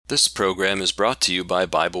This program is brought to you by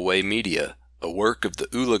Bible Way Media, a work of the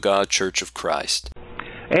Ulaga Church of Christ.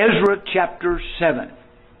 Ezra chapter 7.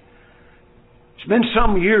 It's been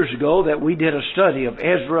some years ago that we did a study of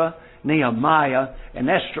Ezra, Nehemiah, and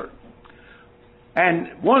Esther.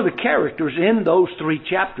 And one of the characters in those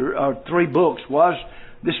three books was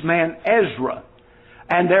this man Ezra.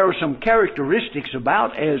 And there are some characteristics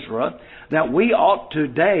about Ezra that we ought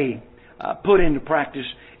today put into practice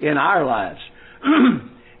in our lives.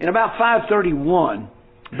 In about 531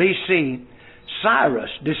 BC, Cyrus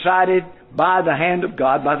decided by the hand of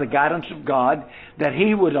God, by the guidance of God, that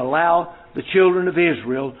he would allow the children of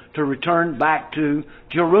Israel to return back to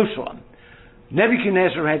Jerusalem.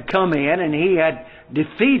 Nebuchadnezzar had come in and he had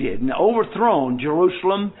defeated and overthrown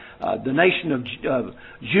Jerusalem, the nation of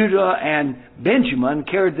Judah and Benjamin,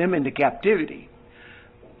 carried them into captivity.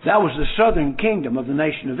 That was the southern kingdom of the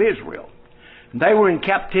nation of Israel. They were in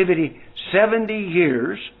captivity 70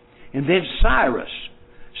 years, and then Cyrus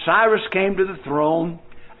came to the throne,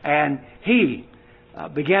 and he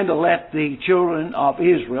began to let the children of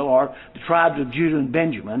Israel, or the tribes of Judah and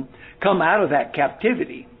Benjamin, come out of that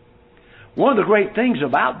captivity. One of the great things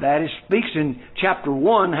about that is speaks in chapter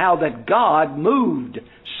 1 how that God moved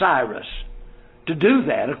Cyrus to do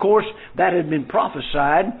that. Of course, that had been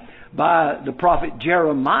prophesied by the prophet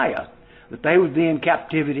Jeremiah, that they would be in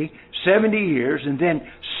captivity 70 years, and then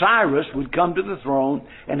Cyrus would come to the throne,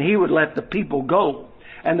 and he would let the people go.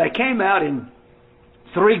 And they came out in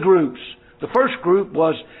three groups. The first group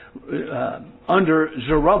was under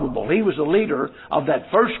Zerubbabel. He was the leader of that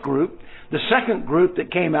first group. The second group that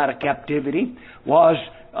came out of captivity was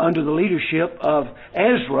under the leadership of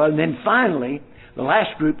Ezra. And then finally, the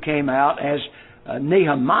last group came out as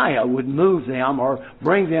Nehemiah would move them or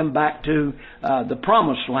bring them back to the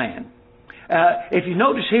promised land. If you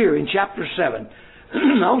notice here in chapter 7, I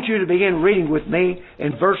want you to begin reading with me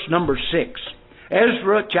in verse number 6.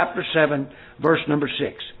 Ezra chapter 7, verse number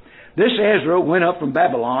 6. This Ezra went up from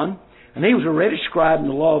Babylon, and he was a ready scribe in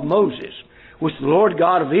the law of Moses, which the Lord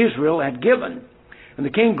God of Israel had given. And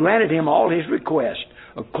the king granted him all his requests,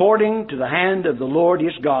 according to the hand of the Lord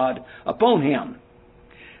his God upon him.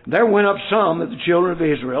 There went up some of the children of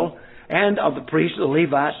Israel, and of the priests, the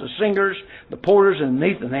Levites, the singers, the porters, and the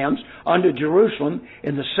Nethinims, unto Jerusalem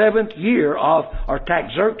in the 7th year of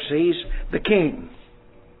Artaxerxes the king.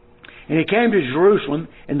 And he came to Jerusalem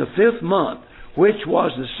in the 5th month, which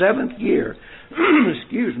was the 7th year,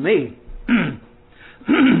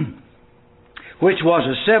 which was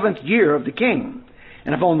the 7th year of the king.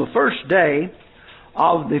 And upon the first day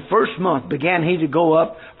of the 1st month began he to go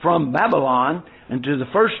up from Babylon, and to the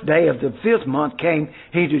first day of the 5th month came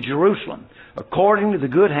he to Jerusalem, according to the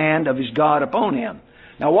good hand of his God upon him.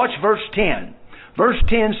 Now watch verse 10. Verse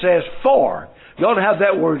 10 says, for. You ought to have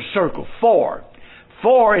that word circled, for.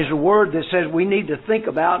 For is a word that says we need to think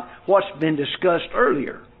about what's been discussed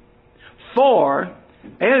earlier. For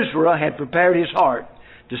Ezra had prepared his heart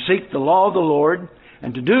to seek the law of the Lord,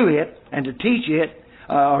 and to do it, and to teach it,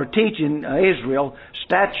 or teach in Israel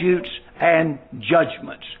statutes and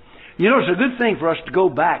judgments. You know, it's a good thing for us to go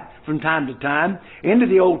back from time to time into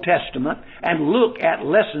the Old Testament and look at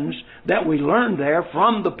lessons that we learned there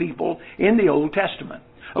from the people in the Old Testament.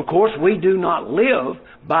 Of course, we do not live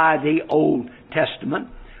by the Old Testament.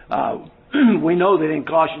 We know that in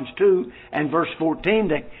Colossians 2 and verse 14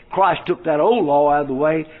 that Christ took that old law out of the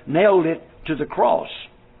way, nailed it to the cross.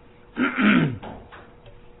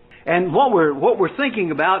 And what we're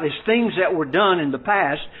thinking about is things that were done in the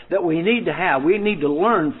past that we need to have. We need to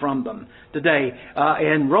learn from them today.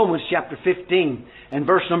 In Romans chapter 15 and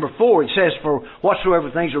verse number 4, it says, for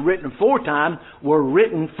whatsoever things are written aforetime were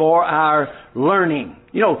written for our learning.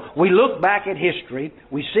 You know, we look back at history,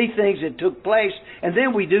 we see things that took place, and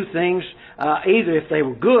then we do things, either if they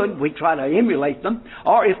were good, we try to emulate them,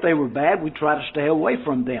 or if they were bad, we try to stay away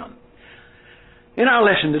from them. In our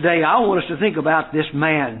lesson today, I want us to think about this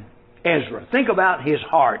man, Ezra. Think about his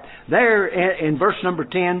heart. There in verse number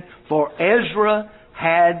 10, for Ezra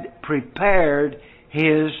had prepared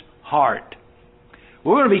his heart.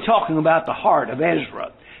 We're going to be talking about the heart of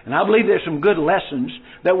Ezra. And I believe there's some good lessons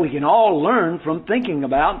that we can all learn from thinking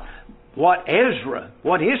about what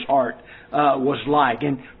his heart was like,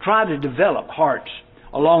 and try to develop hearts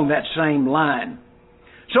along that same line.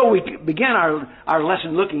 So we began our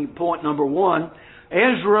lesson looking at point number 1.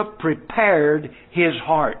 Ezra prepared his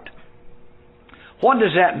heart. What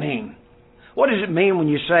does that mean? What does it mean when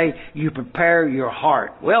you say you prepare your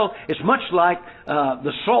heart? Well, it's much like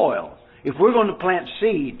the soil. If we're going to plant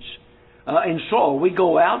seeds in soil, we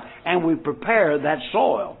go out and we prepare that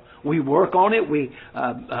soil. We work on it. We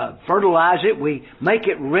fertilize it. We make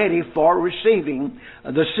it ready for receiving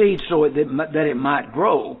the seed so that it might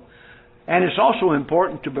grow. And it's also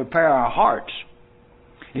important to prepare our hearts.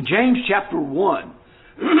 In James chapter 1,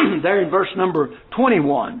 there in verse number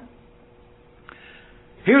 21,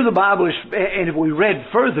 here the Bible is, and if we read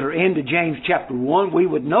further into James chapter 1, we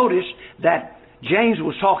would notice that James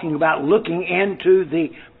was talking about looking into the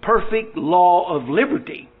perfect law of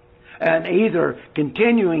liberty and either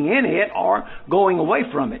continuing in it or going away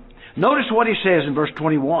from it. Notice what he says in verse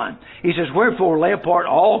 21. He says, "Wherefore lay apart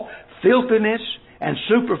all filthiness and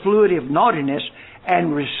superfluity of naughtiness,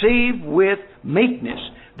 and receive with meekness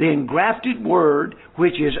the engrafted word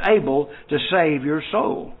which is able to save your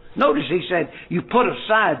soul." Notice he said, you put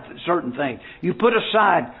aside certain things. You put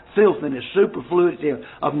aside filthiness, superfluity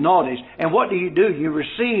of naughtiness. And what do? You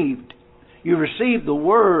received the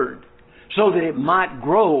word so that it might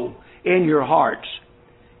grow in your hearts.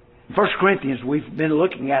 1 Corinthians, we've been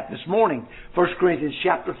looking at this morning, 1 Corinthians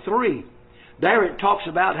chapter 3. There it talks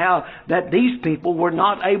about how that these people were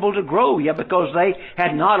not able to grow yet because they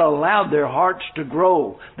had not allowed their hearts to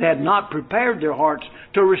grow. They had not prepared their hearts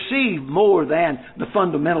to receive more than the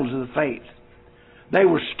fundamentals of the faith. They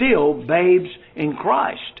were still babes in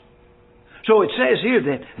Christ. So it says here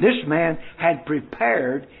that this man had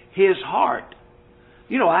prepared his heart.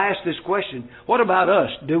 You know, I ask this question, what about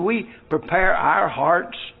us? Do we prepare our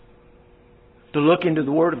hearts to look into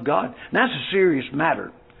the Word of God? And that's a serious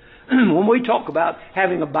matter. When we talk about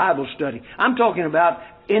having a Bible study, I'm talking about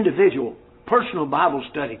individual, personal Bible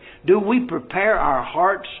study. Do we prepare our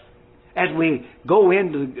hearts as we go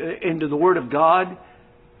into the Word of God?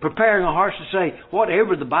 Preparing our hearts to say,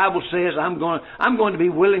 whatever the Bible says, I'm going to be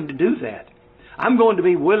willing to do that. I'm going to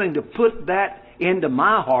be willing to put that into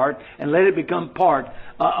my heart and let it become part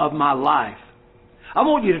of my life. I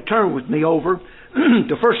want you to turn with me over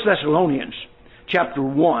to 1 Thessalonians chapter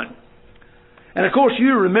 1. And of course,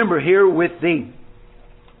 you remember here with the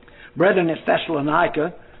brethren at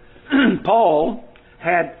Thessalonica, Paul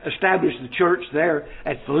had established the church there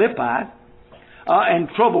at Philippi, and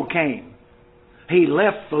trouble came. He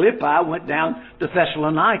left Philippi, went down to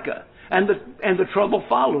Thessalonica, and the trouble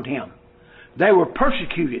followed him. They were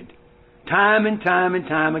persecuted time and time and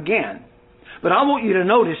time again. But I want you to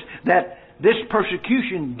notice that this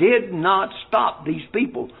persecution did not stop these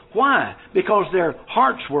people. Why? Because their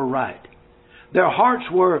hearts were right. Their hearts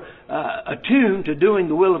were attuned to doing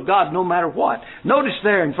the will of God no matter what. Notice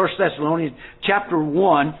there in 1 Thessalonians chapter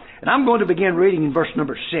 1, and I'm going to begin reading in verse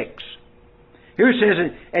number 6. Here it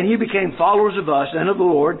says, "And ye became followers of us and of the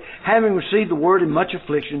Lord, having received the word in much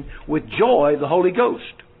affliction, with joy the Holy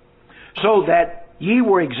Ghost, so that ye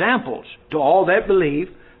were examples to all that believe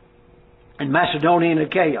in Macedonia and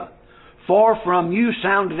Achaia. For from you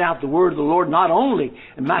sounded out the word of the Lord, not only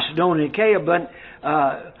in Macedonia and Achaia, but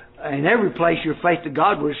in every place your faith to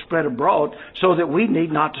God was spread abroad, so that we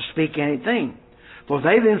need not to speak anything. For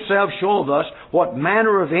they themselves show of us what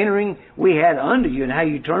manner of entering we had unto you, and how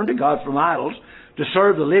you turned to God from idols, to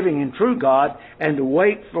serve the living and true God, and to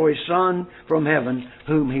wait for His Son from heaven,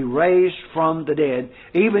 whom He raised from the dead,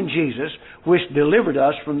 even Jesus, which delivered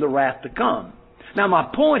us from the wrath to come." Now my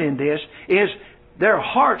point in this is their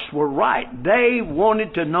hearts were right. They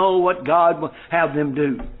wanted to know what God would have them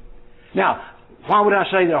do. Now, why would I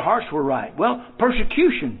say their hearts were right? Well,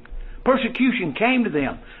 persecution came to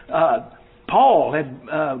them. Paul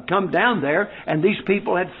had come down there, and these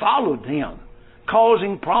people had followed him,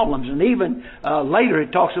 causing problems. And even later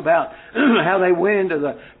it talks about how they went into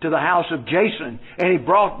the house of Jason,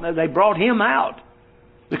 and they brought him out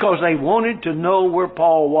because they wanted to know where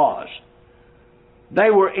Paul was. They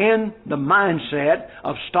were in the mindset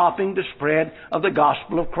of stopping the spread of the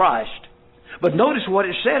gospel of Christ. But notice what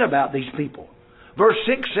it said about these people. Verse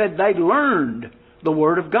 6 said they learned the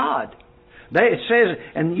Word of God. It says,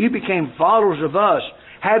 "And you became followers of us,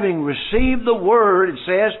 having received the Word," it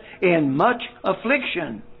says, "in much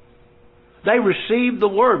affliction." They received the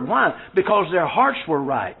Word. Why? Because their hearts were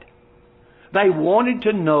right. They wanted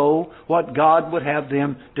to know what God would have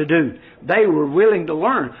them to do. They were willing to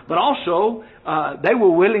learn, but also they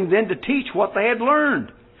were willing then to teach what they had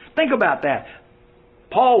learned. Think about that.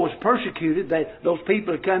 Paul was persecuted. Those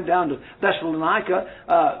people had come down to Thessalonica.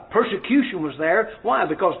 Persecution was there. Why?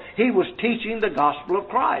 Because he was teaching the gospel of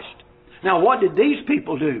Christ. Now, what did these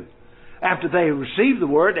people do? After they received the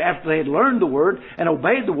Word, after they had learned the Word and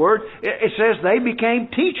obeyed the Word, it says they became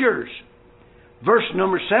teachers. Verse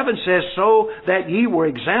number 7 says, so that ye were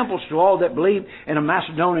examples to all that believe in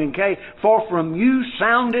Macedonia and Achaia. For from you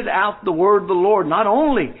sounded out the word of the Lord, not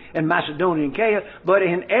only in Macedonia and Achaia, but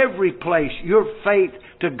in every place your faith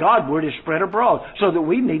to Godward is spread abroad, so that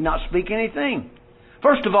we need not speak anything.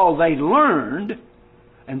 First of all, they learned,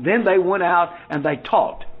 and then they went out and they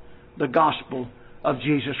taught the gospel of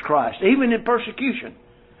Jesus Christ. Even in persecution,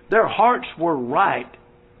 their hearts were right.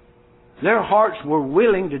 Their hearts were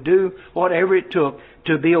willing to do whatever it took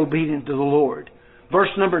to be obedient to the Lord. Verse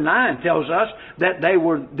number 9 tells us that they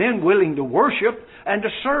were then willing to worship and to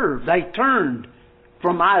serve. They turned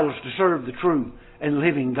from idols to serve the true and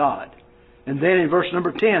living God. And then in verse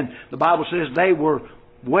number 10, the Bible says they were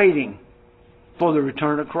waiting for the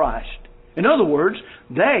return of Christ. In other words,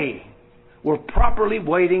 they were properly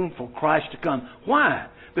waiting for Christ to come. Why?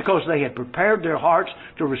 Because they had prepared their hearts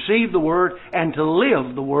to receive the Word and to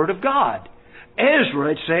live the Word of God.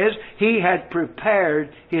 Ezra, it says, he had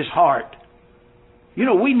prepared his heart. You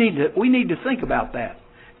know, we need to think about that.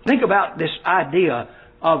 Think about this idea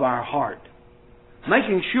of our heart.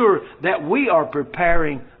 Making sure that we are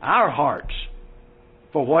preparing our hearts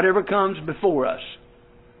for whatever comes before us.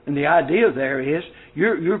 And the idea there is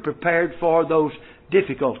you're prepared for those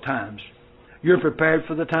difficult times. You're prepared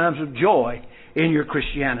for the times of joy in your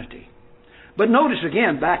Christianity. But notice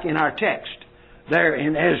again back in our text there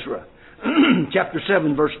in Ezra chapter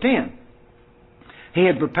 7 verse 10. He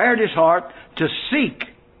had prepared his heart to seek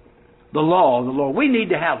the law of the Lord. We need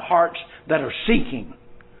to have hearts that are seeking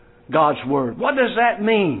God's Word. What does that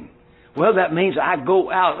mean? Well, that means I go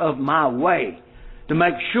out of my way to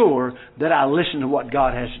make sure that I listen to what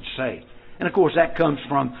God has to say. And of course that comes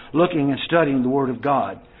from looking and studying the Word of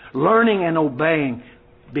God. Learning and obeying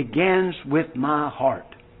begins with my heart.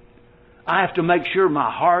 I have to make sure my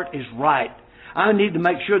heart is right. I need to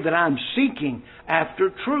make sure that I'm seeking after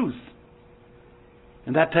truth.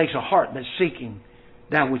 And that takes a heart that's seeking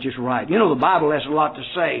that which is right. You know, the Bible has a lot to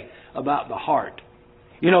say about the heart.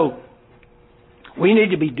 You know, we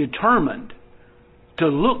need to be determined to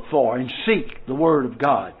look for and seek the Word of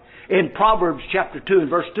God. In Proverbs chapter 2 and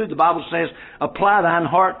verse 2, the Bible says, apply thine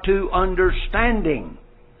heart to understanding.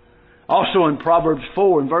 Also in Proverbs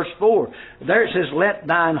 4 and verse 4, there it says, let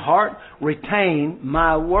thine heart retain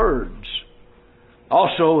my words.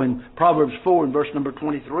 Also in Proverbs 4 and verse number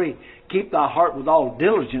 23, keep thy heart with all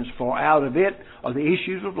diligence, for out of it are the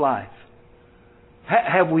issues of life.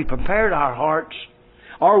 Have we prepared our hearts?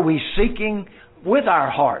 Are we seeking with our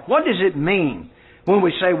heart? What does it mean when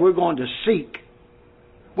we say we're going to seek?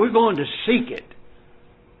 We're going to seek it.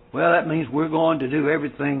 Well, that means we're going to do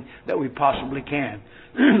everything that we possibly can.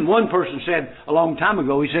 One person said a long time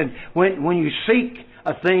ago, he said, when you seek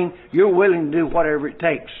a thing, you're willing to do whatever it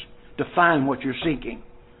takes to find what you're seeking.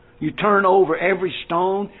 You turn over every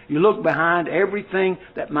stone, you look behind everything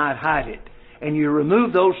that might hide it, and you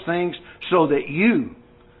remove those things so that you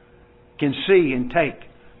can see and take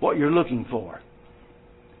what you're looking for.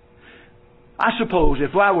 I suppose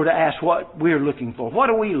if I were to ask what we're looking for, what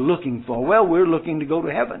are we looking for? Well, we're looking to go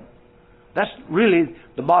to heaven. That's really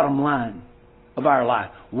the bottom line of our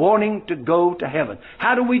life, wanting to go to heaven.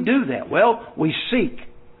 How do we do that? Well, we seek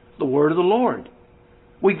the Word of the Lord.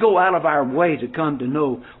 We go out of our way to come to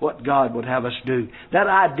know what God would have us do. That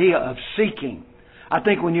idea of seeking. I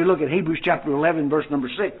think when you look at Hebrews chapter 11, verse number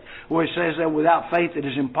 6, where it says that without faith it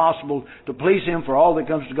is impossible to please Him, for all that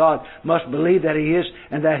comes to God must believe that He is,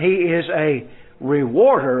 and that He is a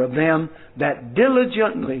rewarder of them that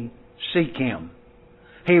diligently seek Him.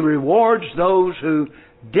 He rewards those who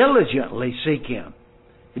diligently seek Him.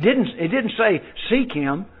 It didn't say seek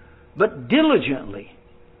Him, but diligently,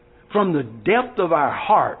 from the depth of our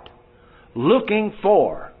heart, looking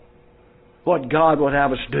for what God would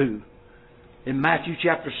have us do. In Matthew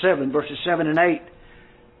chapter 7, verses 7 and 8,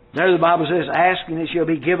 there the Bible says, ask and it shall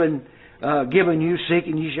be given you, seek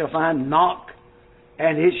and you shall find, knock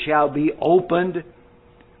and it shall be opened.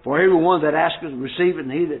 For everyone that asketh receiveth,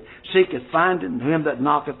 and he that seeketh findeth, and to him that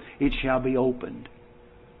knocketh it shall be opened.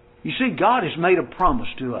 You see, God has made a promise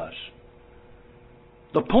to us.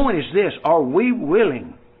 The point is this: are we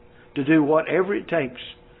willing to do whatever it takes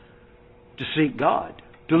to seek God,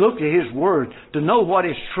 to look at His Word, to know what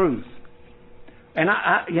is truth? And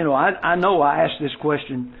I know I ask this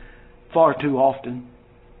question far too often,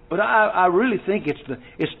 but I really think it's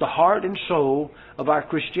the heart and soul of our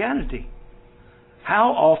Christianity. How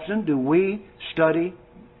often do we study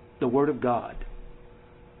the Word of God?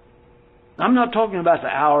 I'm not talking about the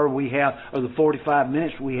hour we have or the 45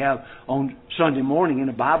 minutes we have on Sunday morning in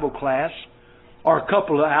a Bible class, or a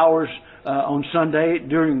couple of hours on Sunday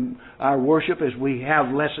during our worship as we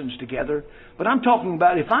have lessons together. But I'm talking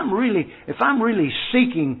about if I'm really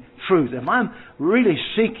seeking truth, if I'm really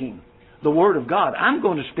seeking the Word of God, I'm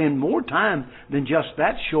going to spend more time than just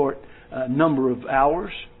that short number of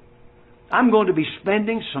hours. I'm going to be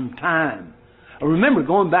spending some time. Remember,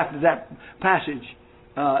 going back to that passage,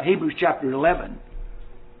 Hebrews chapter 11,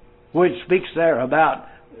 where it speaks there about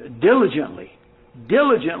diligently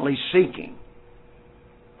seeking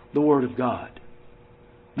the Word of God.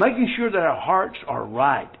 Making sure that our hearts are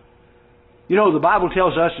right. You know, the Bible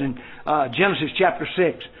tells us in Genesis chapter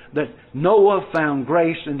 6 that Noah found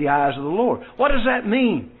grace in the eyes of the Lord. What does that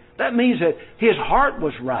mean? That means that his heart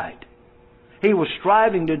was right. He was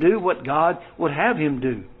striving to do what God would have him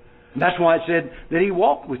do. And that's why it said that he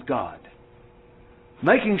walked with God.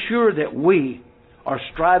 Making sure that we are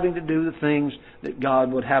striving to do the things that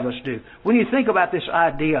God would have us do. When you think about this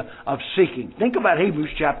idea of seeking, think about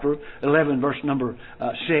Hebrews chapter 11, verse number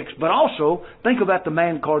 6, but also think about the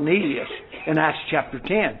man Cornelius in Acts chapter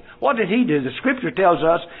 10. What did he do? The Scripture tells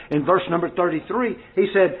us in verse number 33, he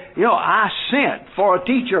said, I sent for a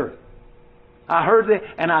teacher. I heard that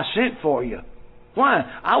and I sent for you. Why?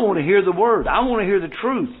 I want to hear the Word. I want to hear the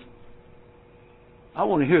truth. I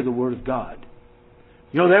want to hear the Word of God.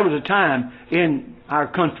 There was a time in our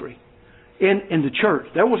country, in the church,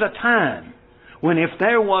 there was a time when if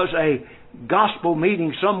there was a gospel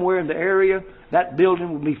meeting somewhere in the area, that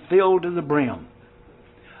building would be filled to the brim.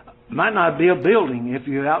 It might not be a building if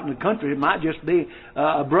you're out in the country. It might just be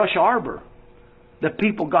a brush arbor that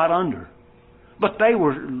people got under. But they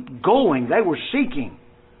were seeking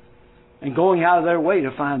and going out of their way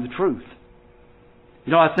to find the truth.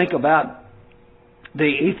 I think about the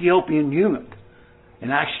Ethiopian eunuch in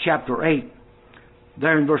Acts chapter 8,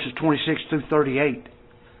 there in verses 26 through 38.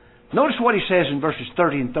 Notice what he says in verses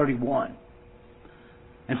 30 and 31.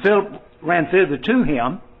 And Philip ran thither to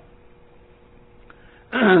him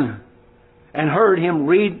and heard him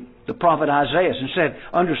read the prophet Isaiah and said,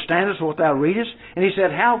 Understandest what thou readest? And he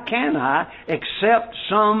said, How can I, except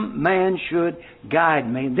some man should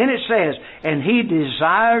guide me? And then it says, And he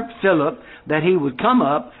desired Philip that he would come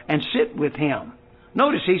up and sit with him.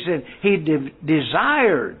 Notice he said he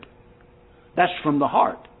desired. That's from the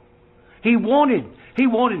heart. He wanted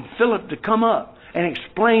Philip to come up and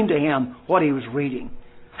explain to him what he was reading.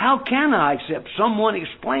 How can I except someone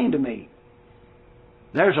explain to me?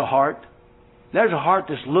 There's a heart. There's a heart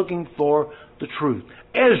that's looking for the truth.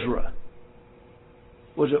 Ezra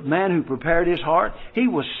was a man who prepared his heart. He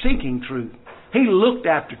was seeking truth. He looked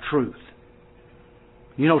after truth.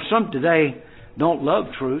 Some today don't love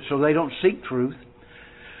truth, so they don't seek truth.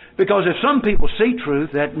 Because if some people see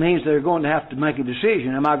truth, that means they're going to have to make a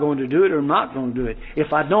decision. Am I going to do it or am I not going to do it?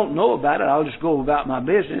 If I don't know about it, I'll just go about my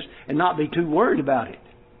business and not be too worried about it.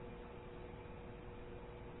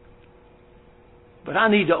 But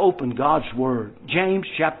I need to open God's Word. James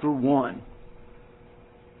chapter 1.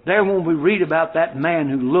 There when we read about that man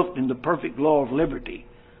who looked in the perfect law of liberty.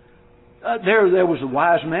 There was a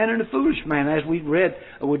wise man and a foolish man, as we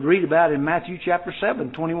would read about in Matthew chapter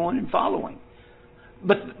 7, 21 and following.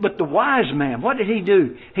 But the wise man, what did he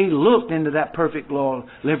do? He looked into that perfect law of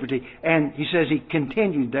liberty, and he says he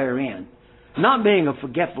continued therein. Not being a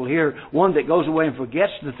forgetful hearer, one that goes away and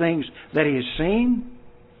forgets the things that he has seen.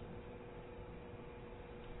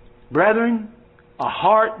 Brethren, a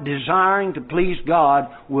heart desiring to please God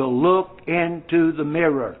will look into the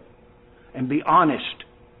mirror and be honest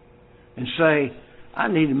and say, I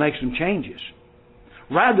need to make some changes.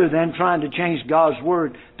 Rather than trying to change God's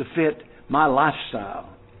Word to fit my lifestyle.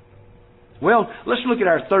 Well, let's look at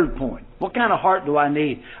our third point. What kind of heart do I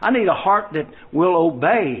need? I need a heart that will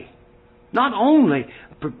obey. Not only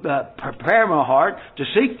prepare my heart to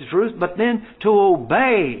seek the truth, but then to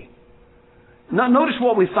obey. Now, notice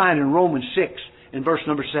what we find in Romans 6 in verse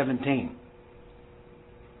number 17.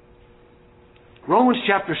 Romans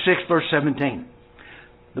chapter 6 verse 17.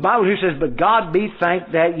 The Bible here says, But God be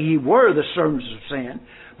thanked that ye were the servants of sin,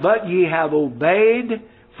 but ye have obeyed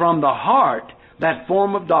from the heart that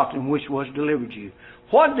form of doctrine which was delivered you.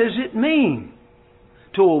 What does it mean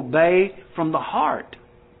to obey from the heart?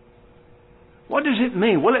 What does it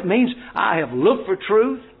mean? Well, it means I have looked for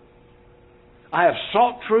truth. I have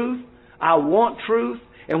sought truth. I want truth.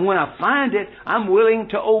 And when I find it, I'm willing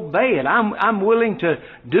to obey it. I'm willing to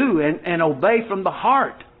do and obey from the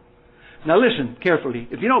heart. Now listen carefully.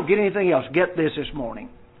 If you don't get anything else, get this morning.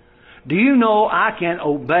 Do you know I can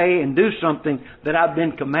obey and do something that I've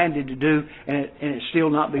been commanded to do and it still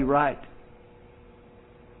not be right?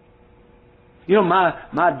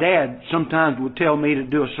 My dad sometimes would tell me to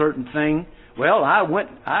do a certain thing. Well,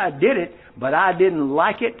 I did it, but I didn't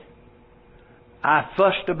like it. I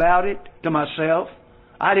fussed about it to myself.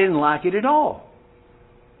 I didn't like it at all.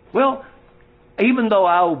 Well, even though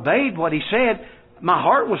I obeyed what He said, my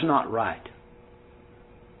heart was not right.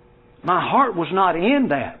 My heart was not in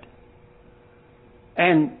that.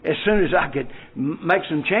 And as soon as I could make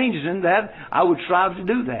some changes in that, I would strive to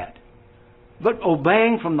do that. But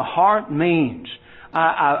obeying from the heart means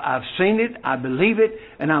I've seen it, I believe it,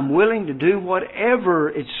 and I'm willing to do whatever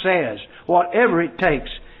it says, whatever it takes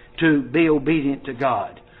to be obedient to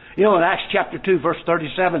God. You know, in Acts chapter 2, verse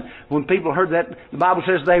 37, when people heard that, the Bible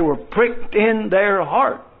says they were pricked in their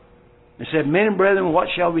heart. They said, "Men and brethren, what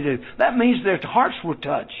shall we do?" That means their hearts were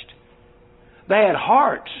touched. They had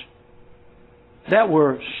hearts that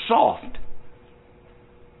were soft.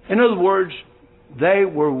 In other words, they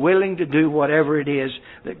were willing to do whatever it is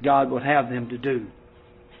that God would have them to do.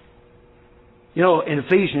 You know, in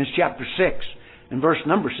Ephesians chapter 6, and verse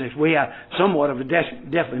number 6, we have somewhat of a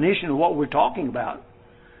definition of what we're talking about.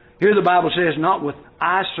 Here the Bible says, "Not with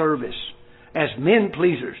eye service as men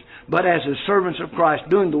pleasers, but as the servants of Christ,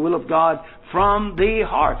 doing the will of God from the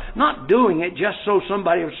heart." Not doing it just so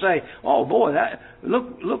somebody will say, "Oh boy,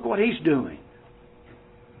 look what he's doing."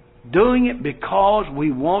 Doing it because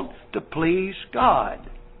we want to please God.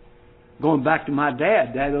 Going back to my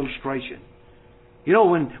dad, that illustration. You know,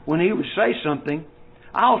 when he would say something,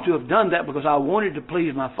 I ought to have done that because I wanted to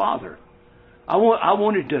please my father. I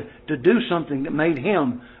wanted to do something that made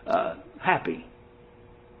him happy.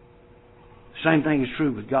 Same thing is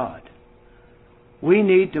true with God. We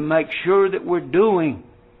need to make sure that we're doing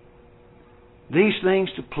these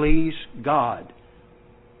things to please God.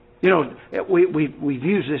 You know, we've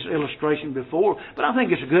used this illustration before, but I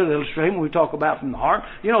think it's a good illustration when we talk about from the heart.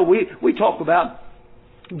 You know, we talk about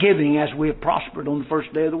giving as we have prospered on the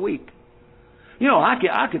first day of the week. You know,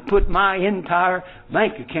 I could put my entire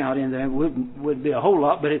bank account in there. It wouldn't be a whole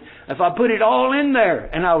lot, but if I put it all in there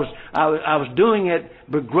and I was doing it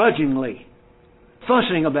begrudgingly,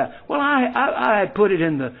 fussing about, well, I had put it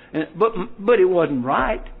but it wasn't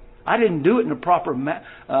right. I didn't do it in a proper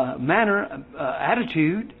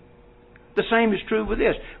attitude. The same is true with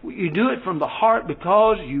this. You do it from the heart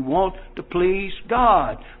because you want to please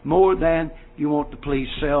God more than you want to please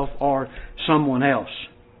self or someone else.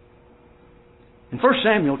 In 1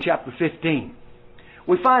 Samuel chapter 15,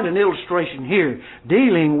 we find an illustration here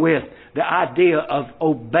dealing with the idea of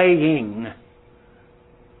obeying.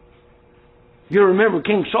 You remember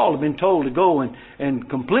King Saul had been told to go and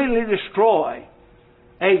completely destroy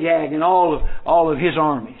Agag and all of his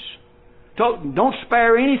armies. Don't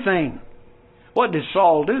spare anything. What did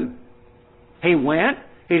Saul do? He went,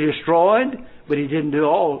 he destroyed, but he didn't do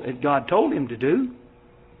all that God told him to do.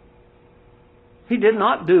 He did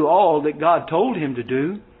not do all that God told him to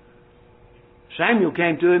do. Samuel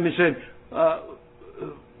came to him and said,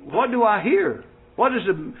 "What do I hear? What is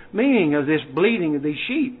the meaning of this bleating of these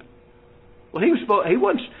sheep?" Well, he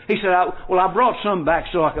said, I brought some back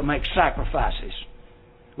so I could make sacrifices.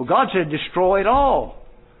 Well, God said, destroy it all.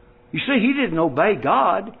 You see, he didn't obey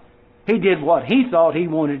God. He did what he thought he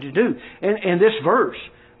wanted to do. In this verse,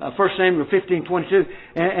 1 Samuel 15:22,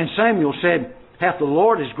 and Samuel said, "Hath the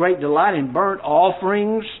Lord his great delight in burnt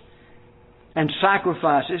offerings and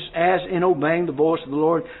sacrifices, as in obeying the voice of the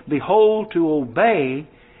Lord? Behold, to obey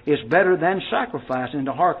is better than sacrifice, and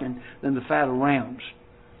to hearken than the fat of rams."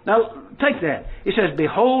 Now, take that. It says,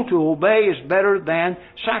 behold, to obey is better than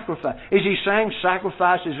sacrifice. Is he saying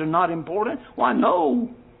sacrifices are not important? Why, no.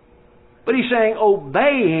 But he's saying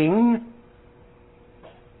obeying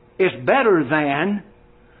is better than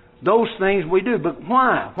those things we do. But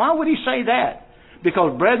why? Why would he say that?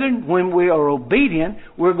 Because, brethren, when we are obedient,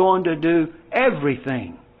 we're going to do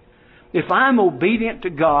everything. If I'm obedient to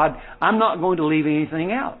God, I'm not going to leave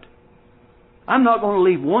anything out. I'm not going to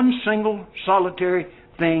leave one single solitary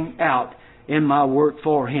thing out in my work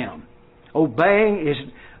for Him. Obeying is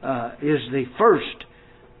the first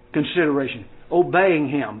consideration. Obeying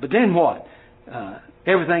Him. But then what?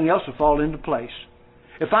 Everything else will fall into place.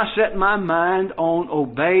 If I set my mind on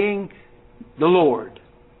obeying the Lord,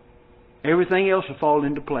 everything else will fall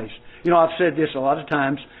into place. You know, I've said this a lot of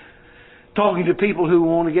times, talking to people who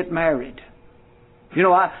want to get married. You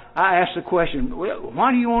know, I ask the question, well,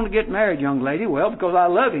 why do you want to get married, young lady? Well, because I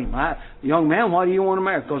love him. Young man, why do you want to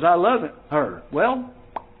marry? Because I love her. Well,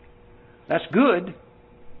 that's good.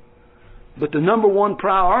 But the number one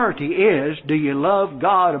priority is, do you love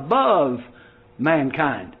God above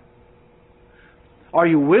mankind? Are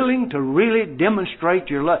you willing to really demonstrate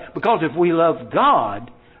your love? Because if we love God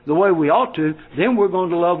the way we ought to, then we're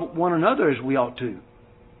going to love one another as we ought to.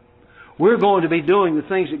 We're going to be doing the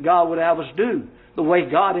things that God would have us do. the way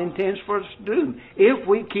God intends for us to do, if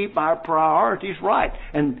we keep our priorities right.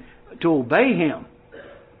 And to obey Him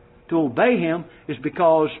is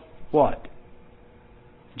because what?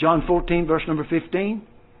 John 14, verse number 15.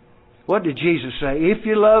 What did Jesus say? If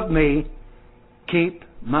you love me, keep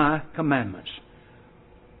my commandments.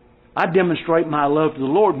 I demonstrate my love to the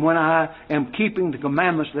Lord when I am keeping the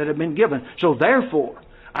commandments that have been given. So therefore,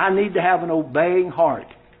 I need to have an obeying heart,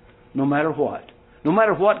 no matter what. No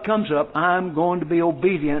matter what comes up, I'm going to be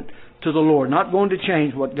obedient to the Lord, not going to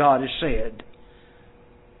change what God has said.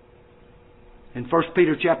 In 1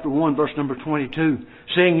 Peter chapter 1, verse number 22,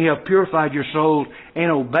 seeing ye have purified your souls in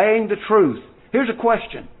obeying the truth. Here's a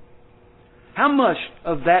question. How much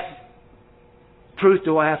of that truth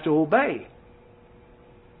do I have to obey?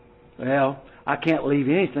 Well, I can't leave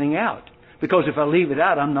anything out. Because if I leave it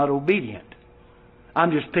out, I'm not obedient.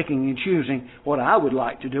 I'm just picking and choosing what I would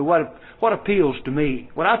like to do, what appeals to me,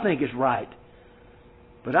 what I think is right.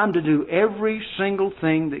 But I'm to do every single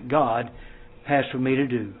thing that God has for me to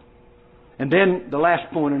do. And then the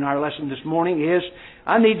last point in our lesson this morning is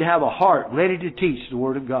I need to have a heart ready to teach the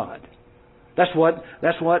Word of God. That's what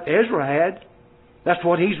Ezra had. That's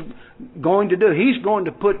what he's going to do. He's going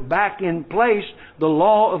to put back in place the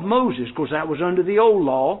law of Moses. Of course, that was under the old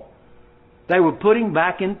law. They were putting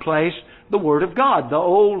back in place the Word of God, the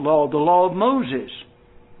old law, the law of Moses.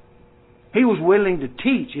 He was willing to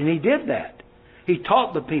teach, and he did that. He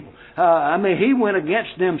taught the people. He went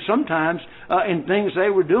against them sometimes in things they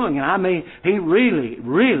were doing. And he really,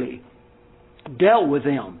 really dealt with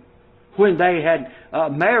them when they had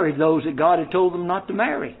married those that God had told them not to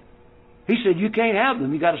marry. He said, you can't have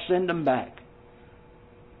them. You got to send them back.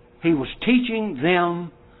 He was teaching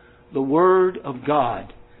them the Word of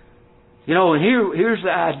God. You know, and here's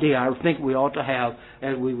the idea I think we ought to have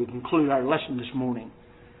as we would conclude our lesson this morning.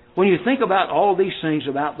 When you think about all these things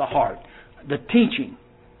about the heart, the teaching.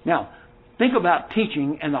 Now, think about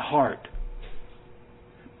teaching and the heart.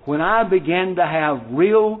 When I begin to have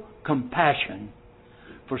real compassion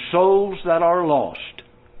for souls that are lost,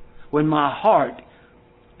 when my heart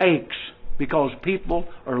aches because people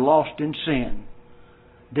are lost in sin,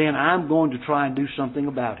 then I'm going to try and do something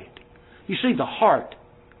about it. You see, the heart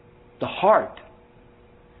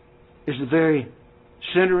is the very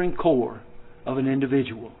center and core of an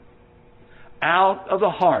individual. Out of the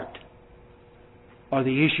heart are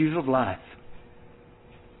the issues of life.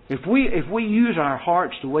 If we use our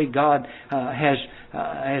hearts the way God has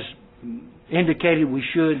indicated we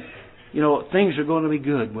should, you know, things are going to be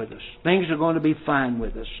good with us. Things are going to be fine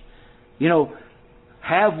with us. You know,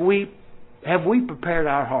 have we prepared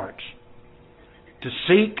our hearts to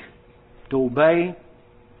seek, to obey,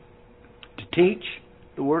 to teach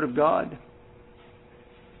the Word of God?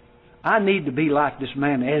 I need to be like this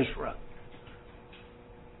man Ezra.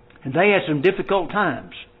 And they had some difficult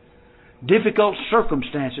times, difficult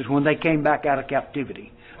circumstances when they came back out of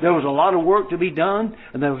captivity. There was a lot of work to be done,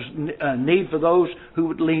 and there was a need for those who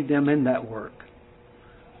would lead them in that work.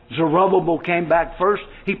 Zerubbabel came back first.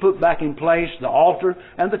 He put back in place the altar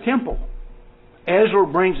and the temple. Ezra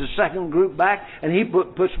brings the second group back, and he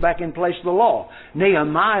puts back in place the law.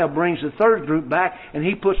 Nehemiah brings the third group back, and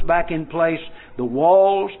he puts back in place the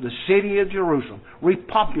walls, the city of Jerusalem,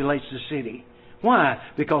 repopulates the city. Why?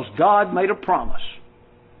 Because God made a promise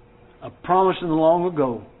in the long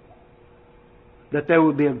ago, that there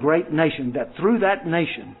would be a great nation, that through that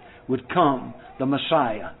nation would come the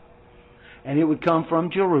Messiah, and it would come from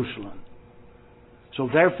Jerusalem. So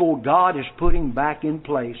therefore God is putting back in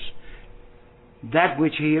place that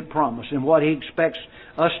which He had promised and what He expects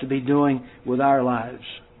us to be doing with our lives.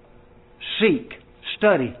 Seek,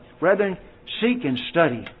 study. Brethren, seek and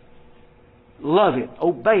study. Love it,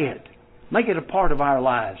 obey it. Make it a part of our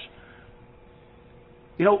lives.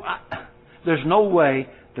 You know, there's no way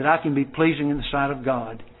that I can be pleasing in the sight of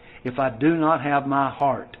God if I do not have my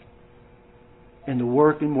heart in the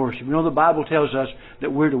work and worship. You know, the Bible tells us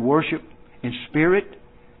that we're to worship in spirit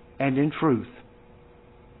and in truth.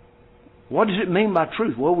 What does it mean by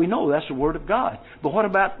truth? Well, we know that's the Word of God. But what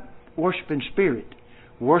about worship in spirit?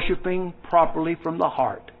 Worshiping properly from the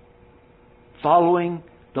heart. Following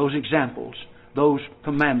those examples, those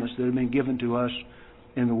commandments that have been given to us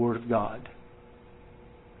in the Word of God.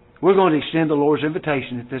 We're going to extend the Lord's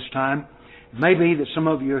invitation at this time. It may be that some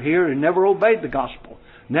of you are here and never obeyed the gospel.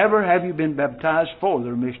 Never have you been baptized for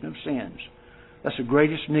the remission of sins. That's the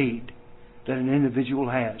greatest need that an individual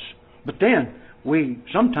has. But then, we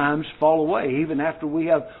sometimes fall away even after we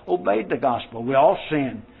have obeyed the gospel. We all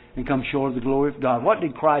sin and come short of the glory of God. What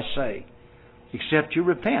did Christ say? Except you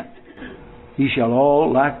repent, ye shall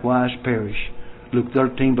all likewise perish. Luke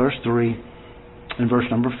 13, verse 3 and verse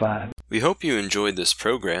number 5. We hope you enjoyed this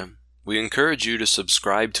program. We encourage you to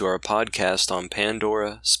subscribe to our podcast on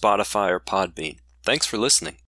Pandora, Spotify, or Podbean. Thanks for listening.